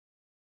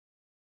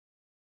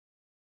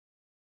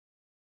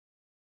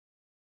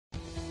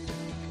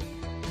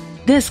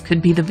This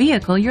could be the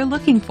vehicle you're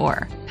looking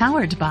for.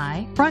 Powered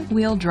by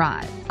front-wheel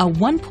drive, a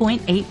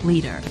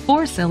 1.8-liter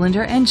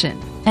 4-cylinder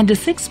engine, and a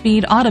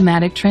 6-speed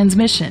automatic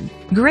transmission.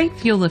 Great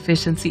fuel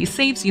efficiency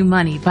saves you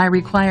money by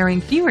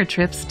requiring fewer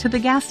trips to the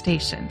gas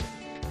station.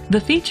 The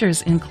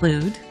features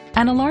include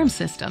an alarm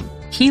system,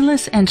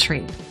 keyless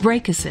entry,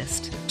 brake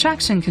assist,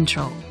 traction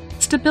control,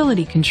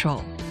 stability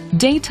control,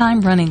 daytime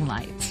running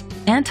lights,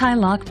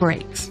 anti-lock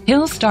brakes,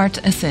 hill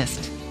start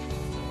assist.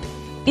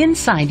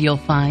 Inside you'll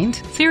find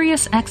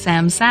Sirius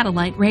XM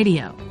satellite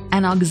radio,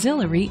 an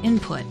auxiliary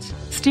input,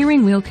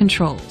 steering wheel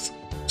controls,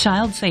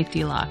 child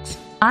safety locks,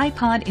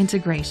 iPod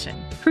integration,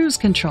 cruise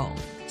control,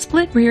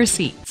 split rear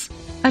seats,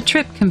 a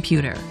trip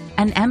computer,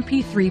 an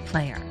MP3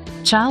 player,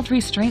 child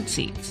restraint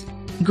seats.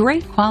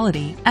 Great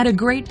quality at a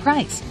great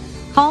price.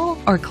 Call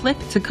or click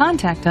to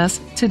contact us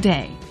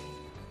today.